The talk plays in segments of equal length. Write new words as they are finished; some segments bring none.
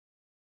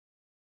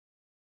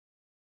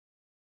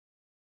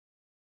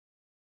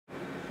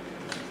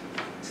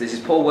this is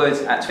Paul Wood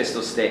at Twist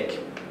or Stick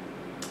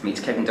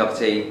meets Kevin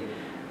Doherty,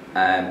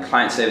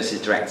 Client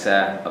Services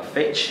Director of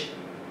Fitch.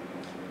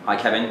 Hi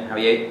Kevin, how are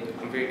you?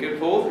 I'm very good,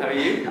 Paul. How are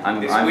you? I'm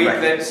week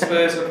great. that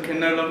Spurs can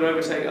no longer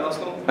overtake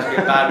Arsenal. It's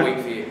a bad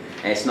week for you.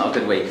 It's not a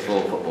good week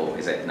for football,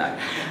 is it? No.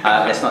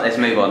 Let's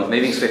move on.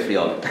 Moving swiftly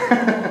on.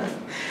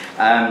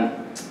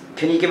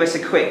 Can you give us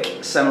a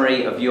quick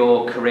summary of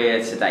your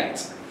career to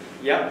date?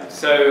 Yeah.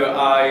 So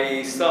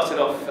I started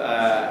off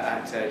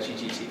at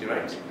GGT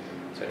Direct,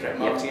 so a direct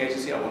marketing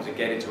agency. I wanted to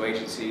get into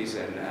agencies,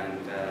 and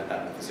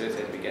that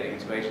facilitated me getting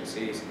into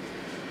agencies.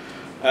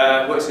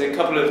 Worked in a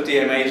couple of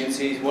DM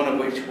agencies, one of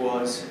which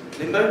was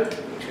Limbo,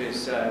 which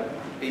was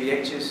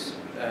BBH's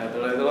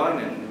below the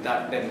line, and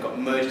that then got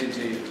merged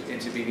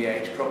into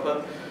BBH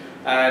proper,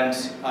 and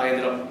I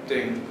ended up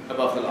doing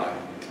above the line.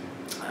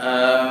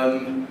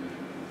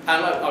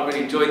 And I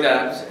really enjoyed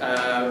that,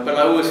 but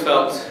I always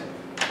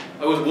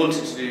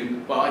wanted to do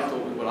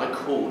what I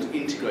called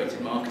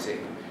integrated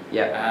marketing.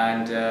 Yeah.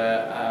 And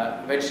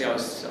eventually I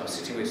was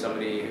sitting with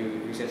somebody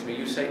who said to me,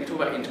 you talk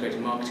about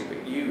integrated marketing,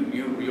 but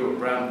you're a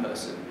brand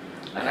person.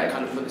 Okay. And that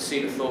kind of put the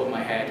seed of thought in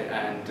my head,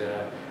 and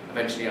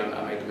eventually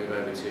I made the move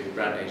over to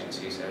brand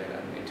agencies,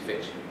 into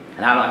Fitch.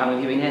 And how long have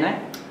you been here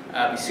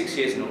now? It'll be 6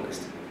 years in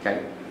August.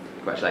 Okay,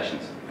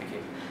 congratulations. Thank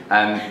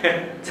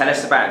you. Tell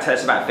us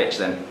about Fitch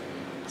then.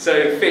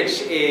 So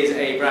Fitch is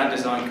a brand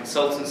design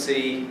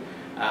consultancy.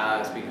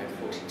 It's been there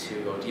for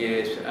 42 odd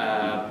years.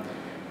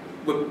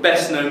 We're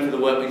best known for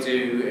the work we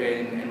do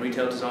in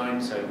retail design,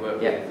 so we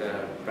work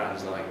with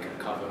brands like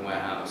Carver &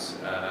 Warehouse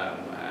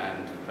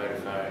and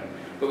Vodafone,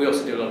 but we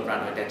also do a lot of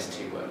brand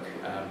identity work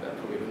that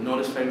probably we're not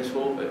as famous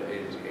for, but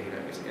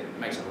it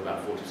makes up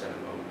about 40%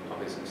 of our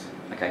business.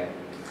 Okay.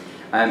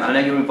 I know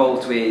you're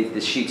involved with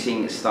the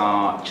Shooting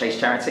Star Chase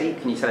charity.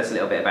 Can you tell us a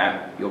little bit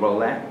about your role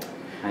there?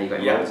 How you got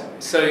involved? Yeah.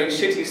 So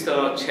Shooting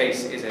Star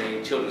Chase is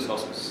a children's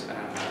hospice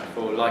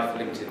for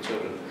life-limited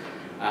children.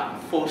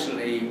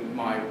 Unfortunately,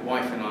 my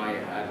wife and I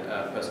had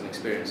a personal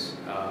experience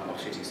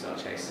of Shooting Star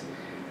Chase.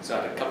 So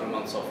I had a couple of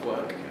months off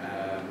work,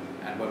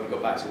 and when we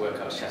got back to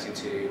work I was chatting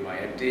to my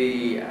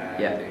MD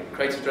and the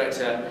creative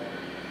director,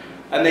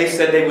 and they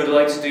said they would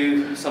like to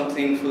do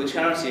something for the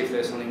charity if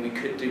there's something we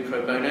could do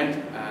pro bono.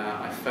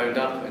 I phoned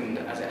up, and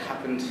as it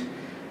happened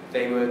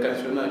they were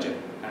going through a merger,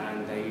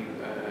 and they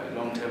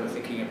long term were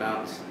thinking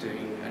about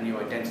doing a new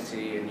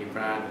identity, a new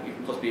brand,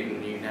 possibly even a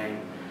new name.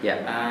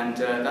 Yeah. And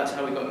that's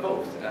how we got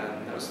involved.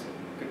 That was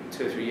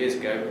 2 or 3 years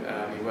ago.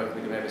 We've been working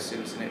with them ever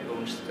since, and it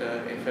launched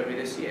in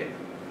February this year.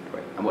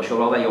 Great. And what's your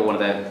role there? You're one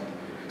of the...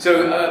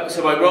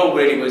 So my role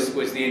really was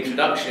the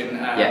introduction.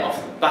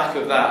 Off the back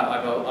of that,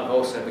 I've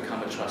also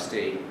become a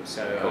trustee,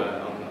 so cool.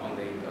 on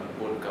the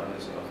board of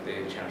governors of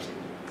the charity.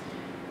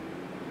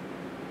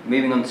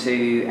 Moving on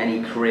to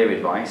any career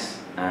advice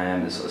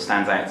that sort of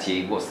stands out to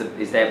you. What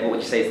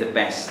would you say is the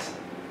best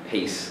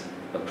piece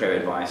of career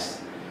advice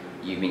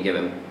you've been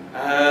given?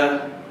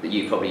 That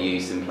you've probably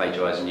used and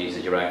plagiarised and used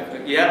as your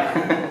own?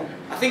 Yeah,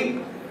 I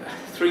think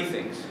 3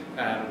 things.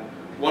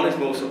 One is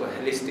more sort of a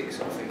holistic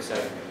sort of thing, so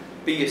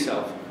be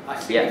yourself. I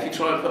think if you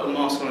try and put a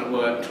mask on at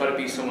work, try to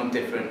be someone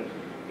different,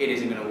 it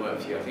isn't going to work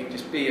for you. I think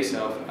just be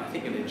yourself, and I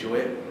think you'll enjoy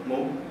it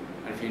more,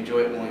 and if you enjoy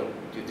it more,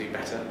 you'll do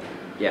better.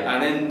 Yeah.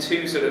 And then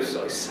 2 sort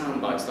of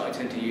sound bites that I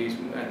tend to use,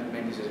 and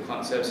maybe this is a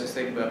client services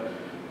thing, but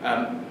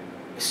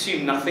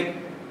assume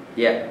nothing.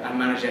 Yeah. And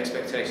manage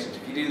expectations.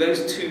 If you do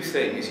those 2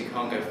 things, you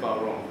can't go far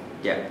wrong.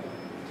 Yeah.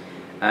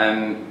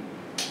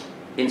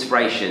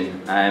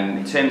 Inspiration.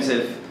 In terms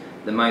of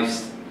the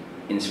most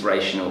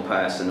inspirational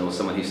person or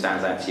someone who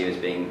stands out to you as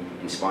being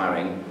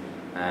inspiring,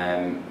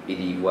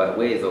 either you've worked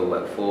with or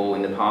worked for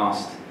in the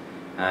past,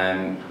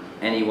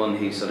 anyone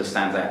who sort of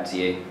stands out to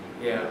you?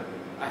 Yeah.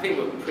 I think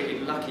we're pretty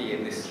lucky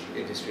in this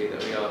industry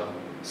that we are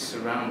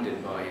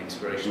surrounded by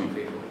inspirational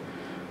people.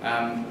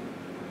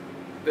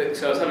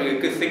 So I was having a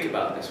good think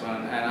about this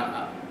one,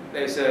 and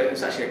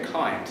it's actually a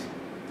client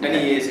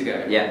many years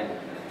ago. Yeah.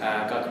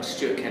 A guy called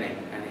Stuart Kenny,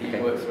 and he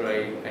worked for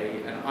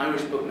an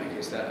Irish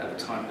bookmakers that at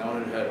the time no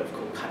one had heard of,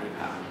 called Paddy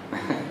Power.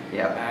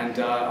 Yeah. And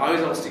I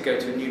was asked to go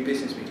to a new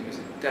business meeting. It was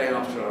the day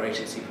after our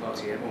agency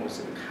party. Everyone was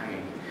sort of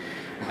hanging.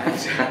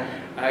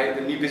 And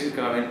the new business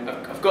guy went,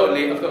 I've got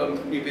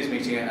a new business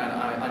meeting, and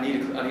I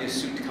need a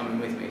suit to come in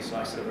with me. So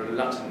I sort of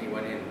reluctantly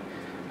went in,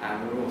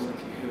 and we were all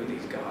thinking, who are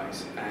these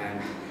guys?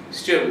 And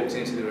Stuart walked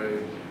into the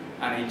room,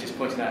 and he just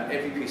pointed out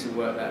every piece of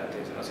work that I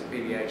did. And I was at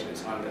BBH at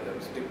the time, that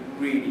was a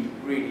really,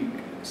 really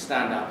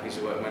standout piece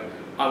of work. I went,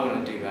 I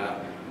want to do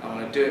that. I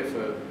want to do it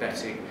for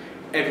betting.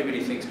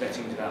 Everybody thinks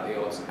betting is about the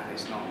odds, and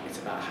it's not. It's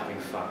about having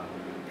fun.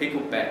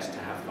 People bet to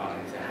have fun,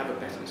 and if they have a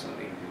bet on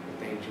something,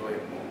 they enjoy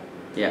it more.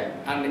 Yeah.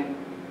 And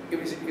it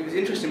was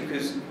interesting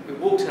because we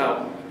walked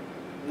out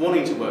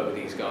wanting to work with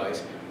these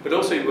guys, but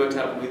also we worked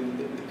out with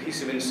the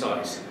piece of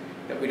insight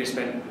that we'd have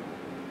spent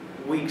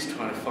weeks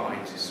trying to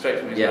find straight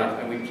from his mouth,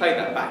 and we played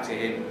that back to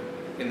him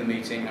in the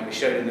meeting, and we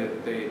showed him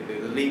the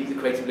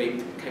creative leap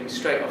that came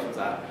straight off of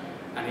that,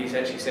 and he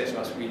actually said to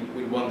us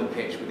we won the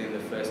pitch within the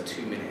first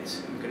 2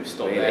 minutes. We could have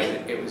stopped there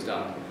and it was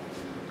done.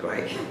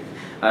 Great.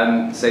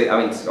 So,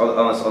 I mean,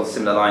 on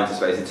similar lines, I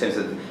suppose, in terms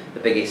of the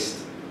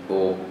biggest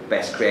or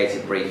best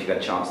creative brief you've had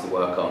a chance to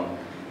work on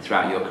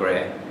throughout your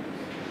career?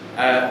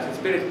 There's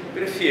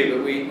been a few,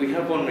 but we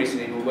have one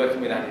recently. We're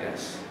working with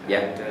Adidas. Yeah.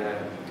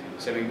 And,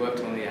 so we worked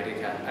on the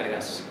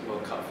Adidas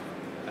World Cup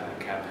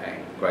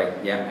campaign. Great.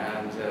 Yeah.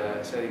 And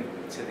so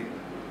the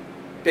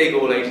big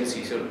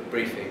all-agency sort of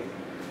briefing,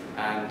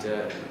 and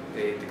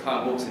the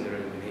client walks in the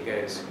room and he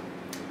goes,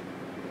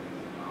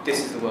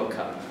 "This is the World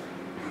Cup.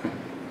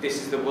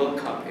 This is the World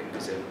Cup in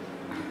Brazil.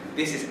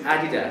 This is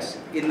Adidas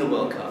in the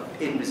World Cup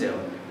in Brazil.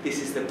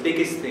 This is the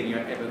biggest thing you're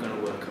ever going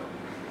to work on."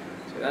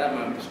 So at that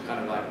moment, it's kind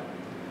of like,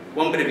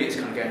 one bit of you is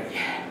kind of going,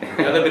 yeah.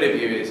 The other bit of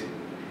you is,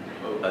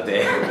 oh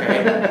dear.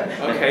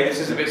 Okay, this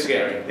is a bit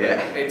scary.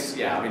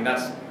 Yeah. I mean,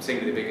 that's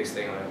simply the biggest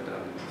thing I've ever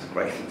done. It's a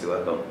great thing to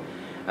work on.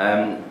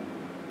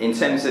 In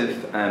terms of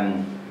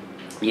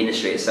the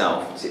industry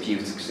itself, so if you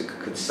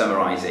could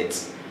summarise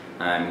it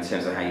in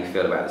terms of how you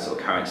feel about the sort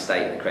of current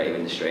state of the creative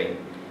industry.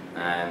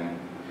 I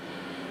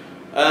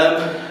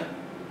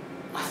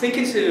think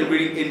it's in a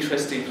really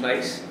interesting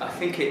place. I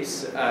think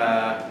it's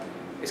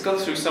gone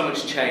through so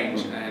much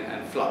change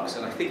and flux,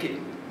 and I think it's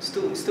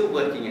still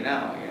working it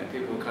out. You know,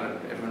 people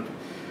everyone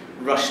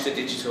rushed to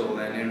digital,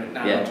 then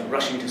now to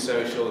rushing to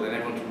social, then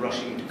everyone's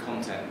rushing to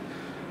content.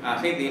 And I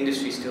think the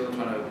industry's still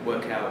trying to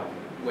work out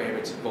where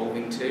it's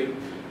evolving to,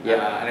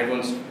 and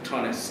everyone's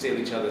trying to steal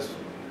each other's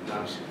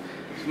lunch.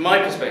 From my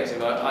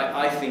perspective,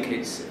 I think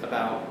it's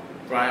about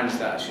brands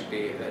that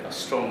are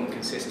strong and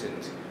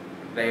consistent.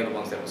 They are the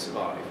ones that will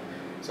survive.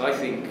 So I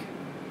think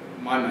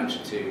my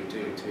mantra to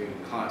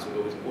clients would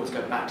always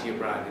go back to your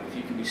brand. And if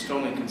you can be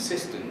strong and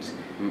consistent,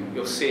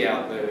 you'll see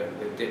out the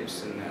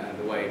dips and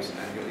the waves,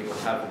 and you'll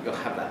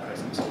have that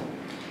presence.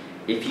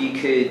 If you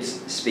could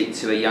speak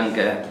to a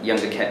younger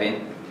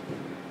Kevin,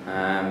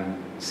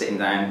 sitting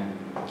down,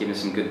 give him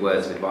some good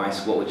words of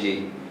advice, what would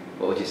you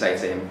say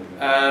to him?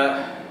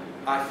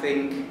 I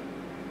think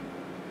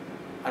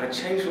I'd have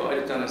changed what I'd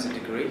have done as a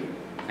degree.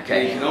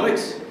 Okay. In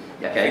economics.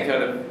 Okay. I think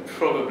I'd have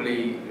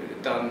probably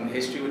done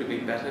history, would have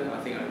been better. I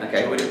think I'd have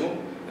enjoyed it more.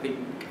 I think,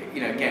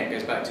 again, it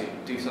goes back to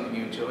do something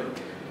you enjoy.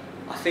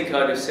 I think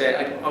I'd have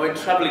said, I went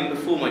travelling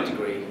before my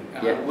degree.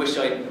 I wish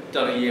I'd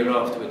done a year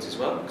afterwards as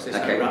well, because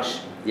there's no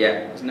rush.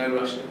 Yeah. There's no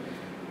rush.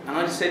 And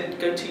I just said,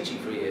 go teaching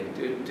for a year.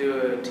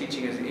 Do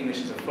teaching as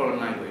English as a foreign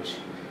language.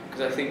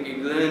 Because I think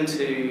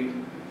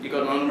you've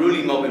got an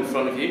unruly mob in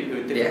front of you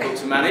who are difficult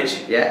to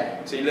manage.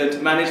 Yeah. So you learn to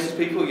manage those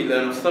people, you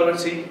learn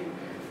authority,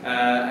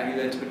 and you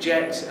learn to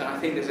project. And I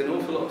think there's an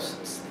awful lot of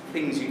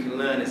things you can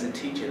learn as a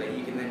teacher that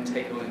you can then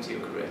take on into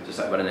your career. Just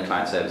like running the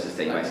client services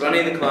team. Like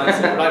running the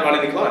clients,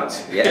 running the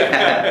clients.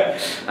 Yeah.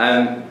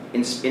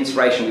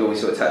 Inspiration you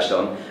always sort of touched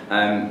on.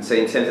 So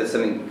in terms of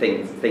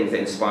things that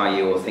inspire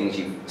you, or things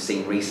you've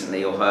seen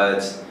recently or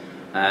heard,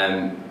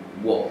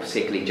 what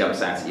particularly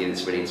jumps out at you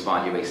that's really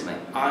inspired you recently?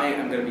 I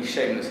am going to be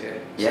shameless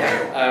here.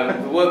 Yeah.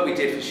 So, the work we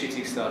did for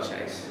Shooting Star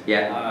Chase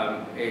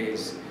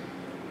is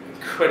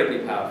incredibly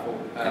powerful.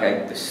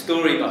 The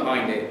story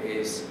behind it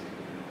is,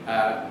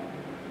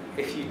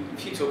 if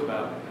you talk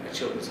about a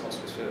children's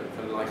hospice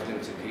for life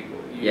limited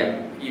people,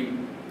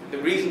 the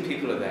reason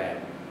people are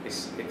there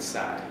is it's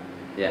sad.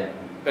 Yeah.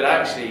 But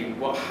actually,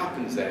 what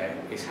happens there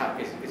is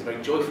a very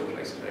joyful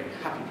place, a very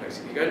happy place.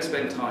 If you go and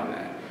spend time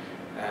there,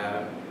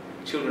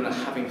 children are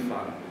having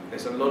fun.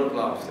 There's a lot of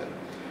laughter,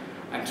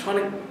 and trying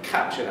to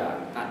capture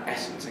that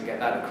essence and get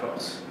that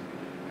across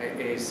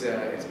it's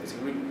a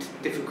really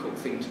difficult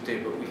thing to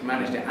do. But we've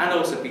managed it, and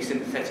also be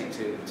sympathetic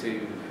to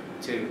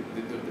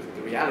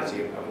the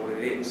reality of what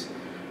it is.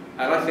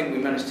 And I think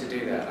we managed to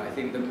do that. I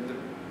think the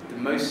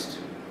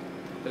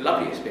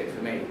loveliest bit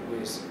for me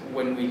was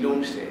when we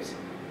launched it,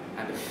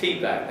 and the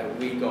feedback that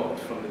we got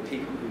from the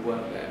people who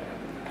work there.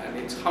 And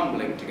it's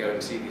humbling to go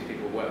and see these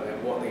people work there,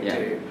 what they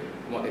do,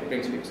 and what they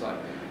bring to people's life.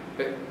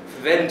 But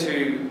for them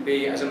to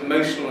be as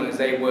emotional as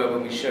they were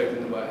when we showed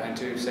them the work, and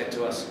to have said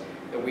to us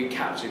that we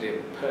captured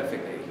it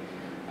perfectly,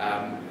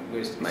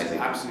 was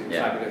absolutely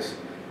fabulous.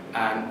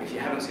 And if you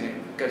haven't seen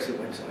it, go to the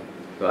website.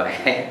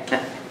 Right.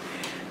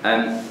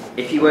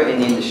 If you were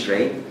in the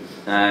industry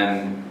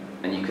and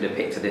you could have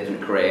picked a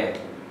different career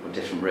or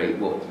different route,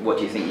 what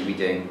do you think you'd be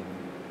doing?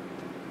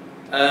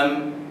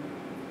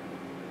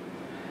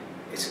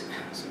 It's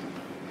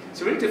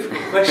a really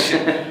difficult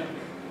question.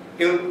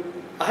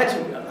 I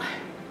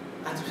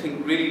had to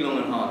think really long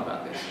and hard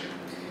about this.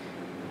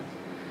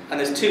 And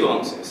there's two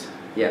answers.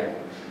 Yeah.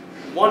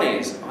 One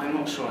is, I'm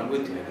not sure I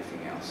would do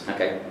anything else.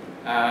 Okay.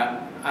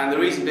 And the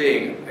reason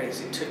being is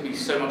it took me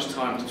so much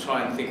time to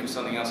try and think of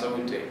something else I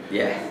would do.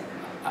 Yeah.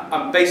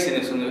 I'm basing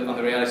this on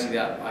the reality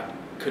that I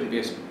couldn't be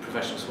a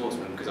professional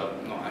sportsman because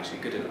I'm not actually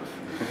good enough.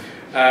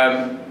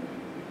 And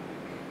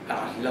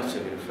I'd love to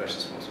have been a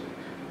professional sportsman.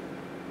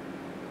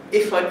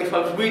 If I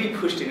was really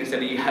pushed in and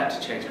said you had to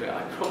change career,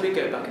 I'd probably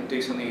go back and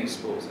do something in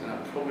sports, and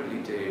I'd probably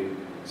do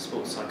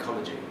sports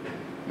psychology.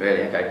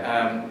 Really? Okay.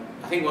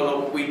 I think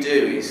what we do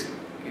is,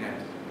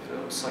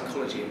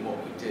 psychology in what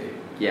we do.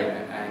 Yeah.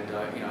 And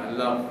I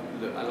love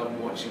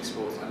watching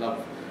sports. I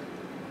love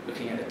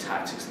looking at the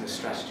tactics and the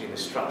strategy and the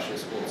structure of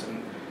sports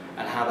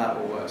and how that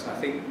all works. And I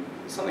think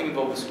something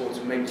involved with sports,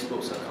 and maybe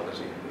sports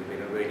psychology, would have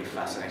been a really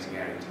fascinating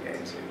area to get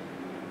into.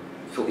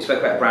 We spoke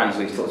about brands,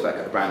 we've talked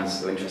about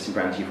brands or interesting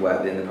brands you've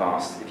worked with in the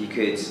past. If you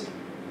could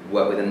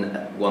work with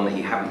one that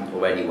you haven't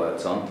already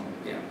worked on,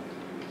 yeah.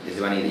 Is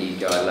there any that you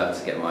go, I'd love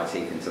to get my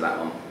teeth into that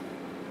one?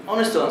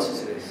 Honest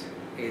answer to this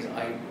is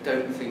I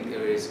don't think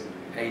there is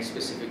a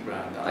specific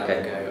brand that I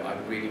would go, I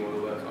really want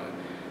to work on it.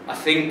 I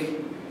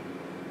think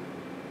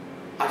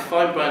I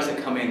find brands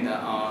that come in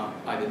that are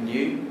either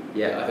new,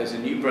 there's a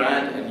new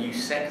brand, a new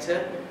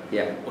sector,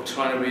 or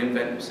trying to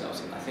reinvent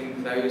themselves. I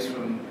think those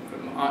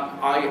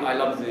I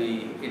love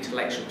the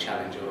intellectual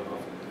challenge of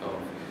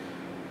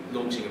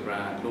launching a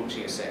brand,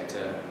 launching a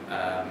sector,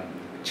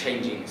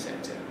 changing a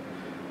sector.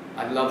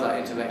 I love that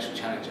intellectual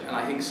challenge, and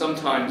I think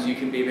sometimes you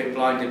can be a bit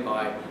blinded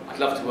by, I'd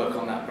love to work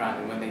on that brand,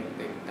 and when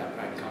that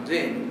brand comes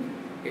in,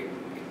 it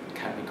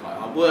can be quite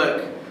hard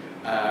work.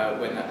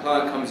 When that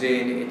client comes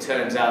in, it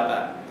turns out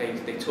that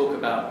they talk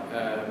about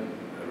a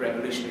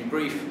revolutionary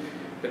brief,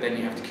 but then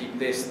you have to keep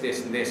this,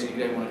 and this, and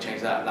you don't want to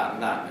change that,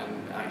 and that,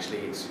 and actually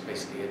it's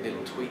basically a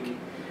little tweak.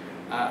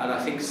 And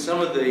I think some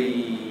of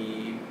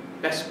the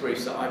best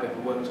briefs that I've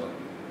ever worked on,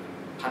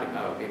 Paddock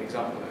Power would be an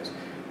example of those,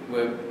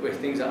 were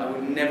things that I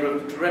would never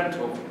have dreamt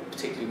of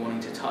particularly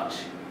wanting to touch.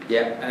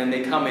 Yeah. And then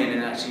they come in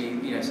and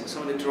actually,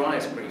 some of the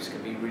driest briefs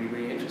can be really,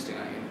 really interesting.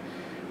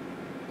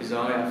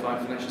 Bizarrely, I find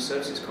financial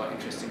services quite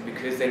interesting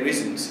because there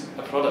isn't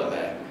a product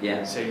there.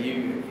 Yeah. So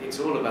it's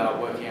all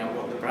about working out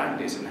what the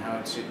brand is and how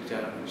it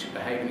should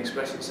behave and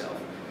express itself,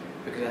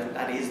 because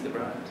that is the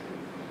brand.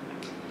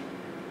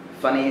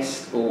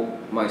 Funniest or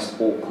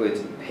most awkward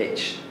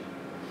pitch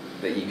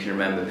that you can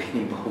remember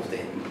being involved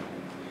in?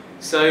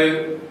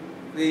 So,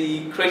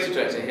 the creative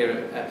director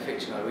here at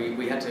Fitch and I,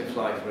 we had to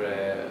apply for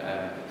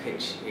a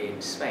pitch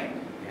in Spain,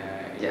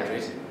 in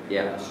Madrid,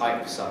 at the height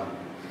of summer,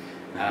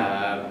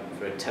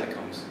 for a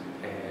telecoms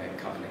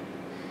company.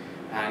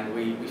 And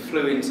we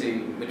flew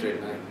into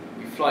Madrid.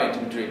 We fly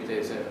into Madrid,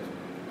 there's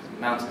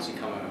mountains you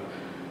come over,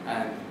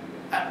 and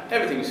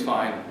everything was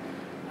fine.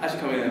 As you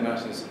come in the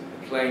mountains,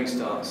 the plane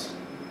starts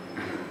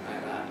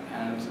like that,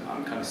 and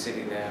I'm kind of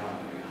sitting there, and I'm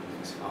like, oh,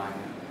 it's fine.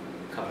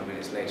 A couple of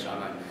minutes later,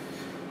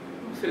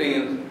 I'm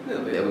feeling a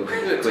little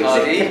bit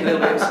tardy, a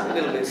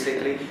little bit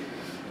sickly.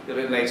 A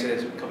little bit later,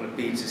 there's a couple of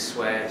beads of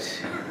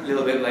sweat. A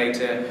little bit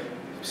later,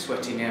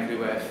 sweating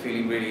everywhere,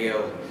 feeling really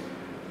ill.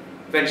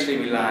 Eventually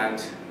we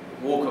land,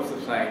 walk off the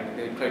plane.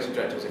 The creative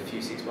director was a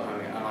few seats behind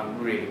me, and I'm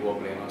really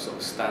wobbly, and I'm sort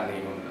of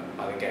standing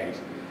by the gate.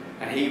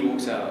 And he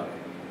walks out.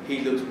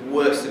 He looks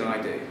worse than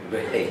I do.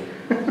 Really?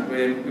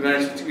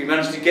 we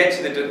managed to get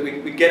to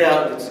we get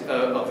out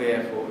of the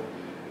airport,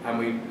 and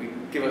we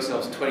give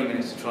ourselves 20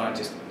 minutes to try and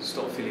just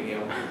stop feeling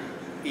ill,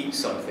 eat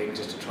something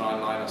just to try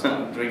and line us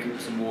up, drink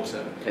some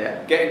water,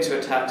 get into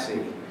a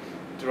taxi,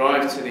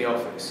 drive to the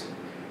office.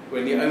 We're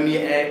in the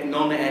only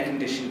non-air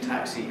conditioned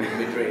taxi in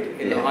Madrid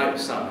in the height of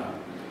summer,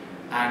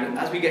 and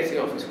as we get to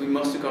the office, we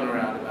must have gone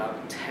around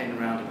about 10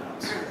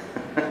 roundabouts.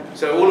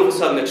 So all of a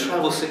sudden the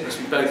travel sickness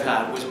we both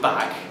had was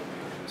back.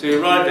 So we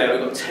arrived there,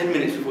 we've got 10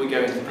 minutes before we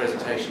go into the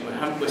presentation,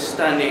 we're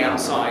standing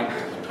outside,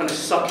 trying to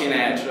suck in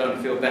air, trying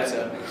to feel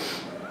better.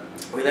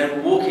 We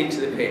then walk into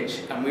the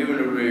pitch, and we were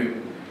in a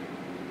room.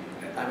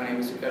 It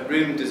was a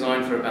room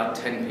designed for about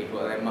 10 people,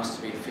 and there must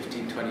have been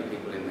 15, 20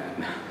 people in there.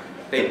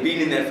 They'd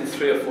been in there for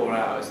 3 or 4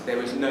 hours. There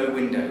was no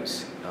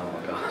windows. Oh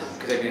my God.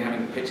 Because they'd been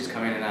having the pitches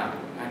come in and out.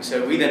 And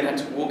so we then had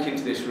to walk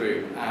into this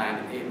room,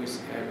 and it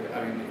was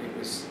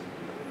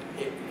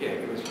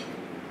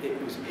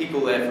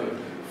people there for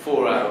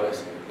 4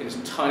 hours in this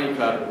tiny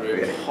crowded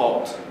room,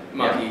 hot,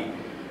 muggy. Yeah.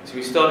 So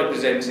we started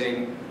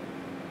presenting.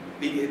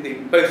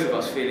 Both of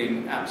us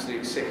feeling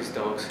absolutely sick as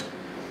dogs,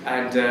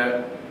 and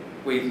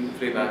we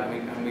flew back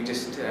and we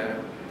just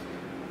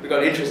we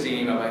got an interesting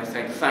email back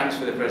saying thanks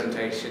for the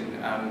presentation.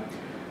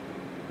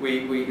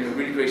 We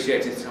really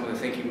appreciated some of the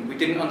thinking. We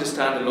didn't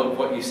understand a lot of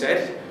what you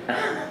said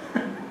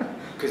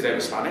because they were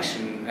Spanish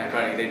and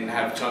apparently they didn't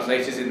have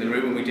translators in the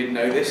room, and we didn't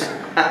know this.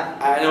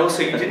 And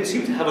also, you didn't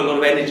seem to have a lot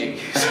of energy.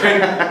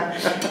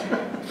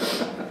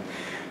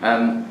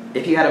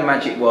 If you had a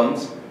magic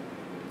wand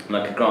and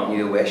I could grant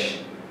you a wish,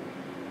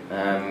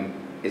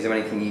 is there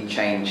anything you'd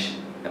change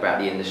about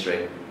the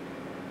industry?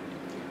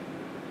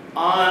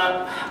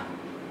 I'd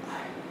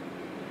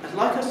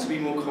like us to be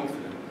more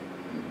confident.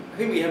 I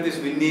think we have this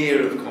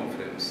veneer of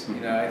confidence.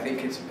 I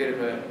think it's a bit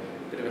of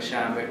a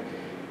sham. But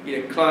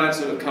clients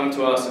sort of come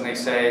to us and they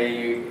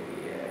say,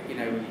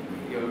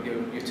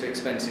 you're too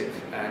expensive,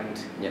 and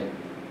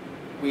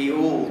we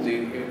all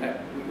do.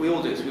 We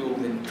all do this. We all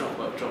then drop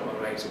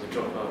our rates, or we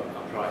drop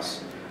our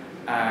price,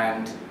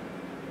 and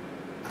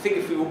I think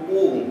if we were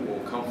all more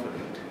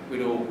confident,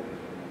 we'd all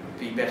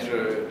be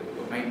better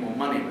or make more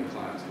money with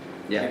clients.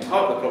 Yeah. And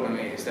part of the problem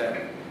is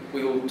that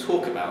we all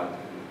talk about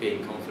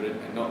being confident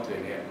and not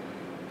doing it,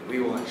 but we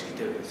all actually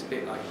do it. It's a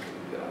bit like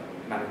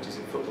managers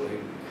in football who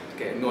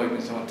get annoyed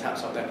when someone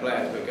taps up their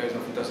players but goes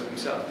off and does it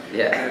himself.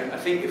 Yeah. I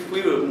think if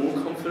we were more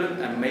confident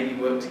and maybe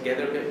work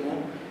together a bit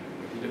more,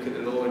 you look at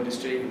the law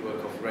industry, you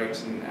work off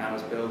rates and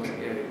hours billed.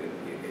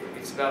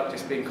 It's about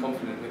just being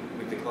confident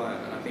with the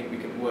client, and I think we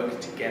can work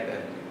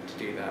together to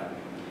do that.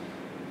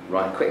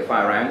 Right, quick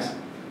fire rounds.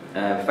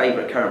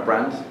 Favourite current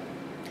brand?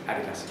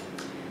 Adidas.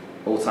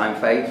 All-time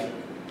fave?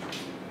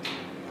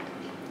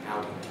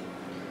 Audi.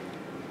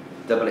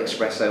 Double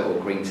espresso or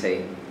green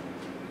tea?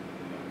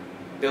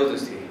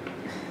 Builder's tea.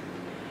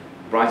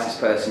 Brightest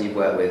person you've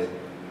worked with?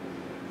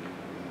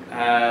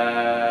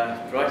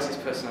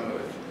 Brightest person I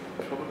work with?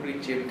 Probably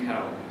Jim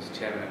Carroll, who's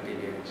chairman at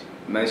BBH.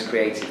 Most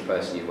creative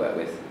person you've worked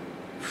with?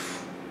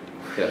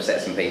 Could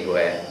upset some people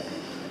here.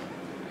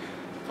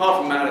 Apart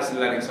from Madison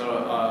Lennox,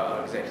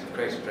 our executive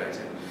creative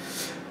director.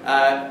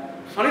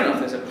 Funny enough,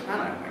 there's a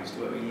planner I used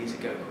to work with years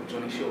ago called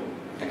Johnny Shaw.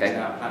 Okay. He's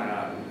now a planner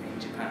out in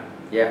Japan.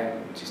 Yeah.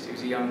 He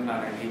was a young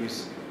planner, and he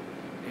was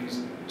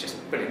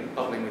just brilliant,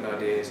 bubbling with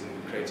ideas and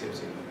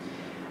creativity.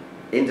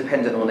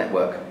 Independent or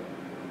network?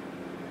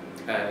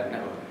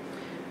 Network.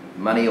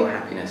 Money or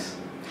happiness?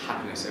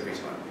 Happiness every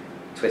time.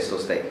 Twist or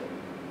stick?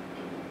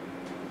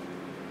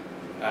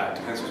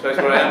 Depends, I suppose,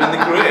 where I am in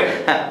the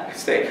career.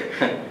 Stick.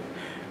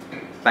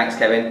 Thanks,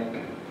 Kevin.